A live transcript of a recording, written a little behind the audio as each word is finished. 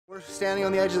We're standing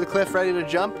on the edge of the cliff ready to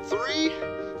jump. 3,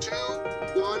 2,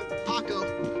 1, Paco.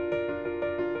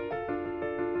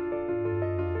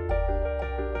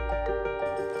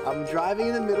 I'm driving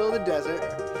in the middle of the desert,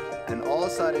 and all of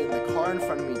a sudden the car in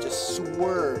front of me just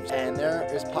swerves, and there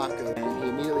is Paco, and he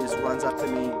immediately just runs up to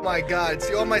me. Oh my God,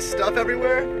 see all my stuff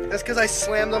everywhere? That's because I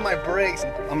slammed on my brakes.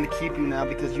 I'm gonna keep you now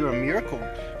because you're a miracle.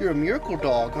 You're a miracle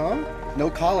dog, huh?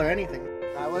 No collar, anything.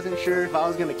 I wasn't sure if I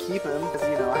was gonna keep him because,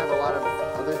 you know, I have a lot of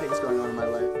other things going on in my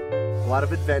life. A lot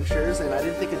of adventures, and I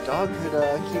didn't think a dog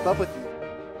could keep up with me.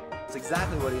 That's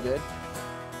exactly what he did.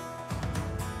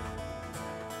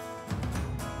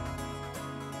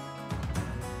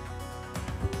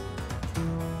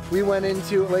 We went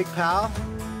into Lake Powell.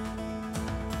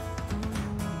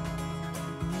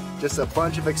 Just a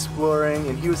bunch of exploring,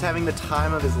 and he was having the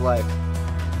time of his life.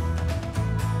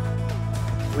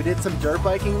 We did some dirt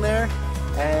biking there,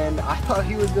 and I thought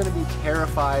he was going to be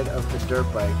terrified of the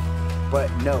dirt bike. But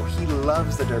no, he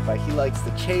loves the dirt bike. He likes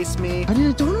to chase me. I need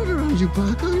a donut around you,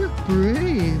 Paco. You're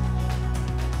brave.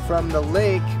 From the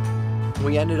lake,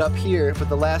 we ended up here. For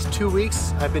the last 2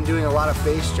 weeks, I've been doing a lot of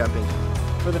base jumping.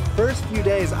 For the first few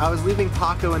days, I was leaving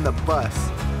Paco in the bus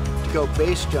to go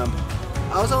base jump.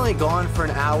 I was only gone for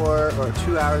an hour or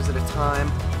 2 hours at a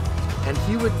time, and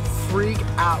he would freak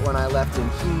out when I left him.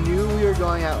 He knew we were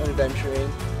going out and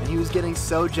adventuring, and he was getting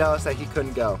so jealous that he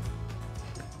couldn't go.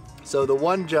 So the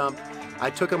one jump,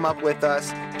 I took him up with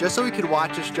us just so he could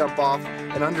watch us jump off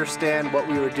and understand what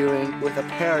we were doing with a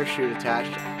parachute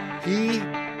attached. He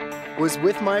was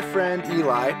with my friend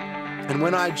Eli, and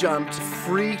when I jumped,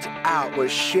 freaked out,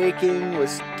 was shaking,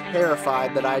 was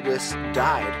terrified that I just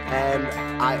died. And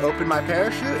I opened my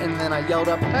parachute and then I yelled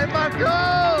up, "Hey, Paco!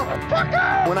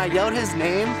 Paco!" When I yelled his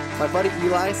name, my buddy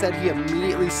Eli said he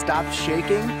immediately stopped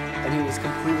shaking and he was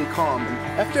completely calm. And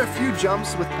after a few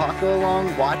jumps with Paco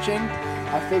along watching,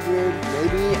 I figured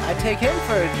maybe I'd take him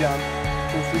for a jump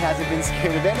since he hasn't been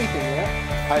scared of anything yet.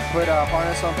 I put a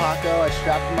harness on Paco, I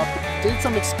strapped him up, did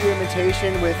some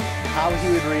experimentation with how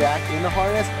he would react in the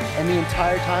harness, and the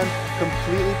entire time,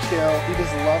 completely chill. He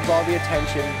just loves all the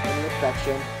attention and the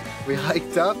affection. We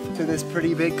hiked up to this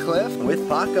pretty big cliff with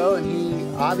Paco, and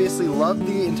he obviously loved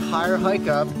the entire hike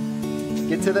up.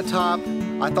 Get to the top,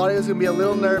 I thought he was gonna be a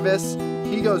little nervous.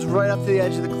 He goes right up to the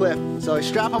edge of the cliff. So I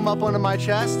strap him up onto my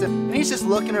chest, and he's just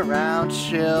looking around,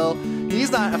 chill.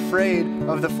 He's not afraid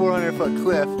of the 400-foot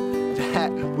cliff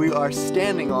that we are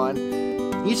standing on.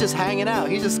 He's just hanging out,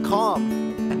 he's just calm.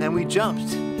 And then we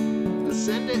jumped.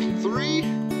 Ascend it. 3,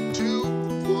 2,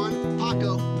 1,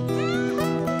 Paco.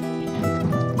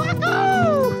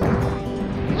 Paco!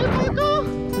 Hey, Paco!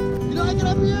 You know I get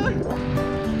up here?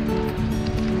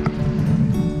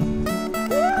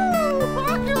 Woo!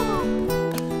 Paco!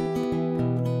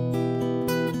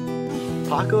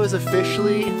 Paco is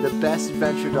officially the best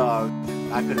adventure dog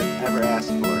I could have ever asked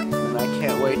for. And I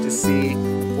can't wait to see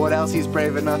what else he's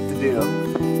brave enough to do.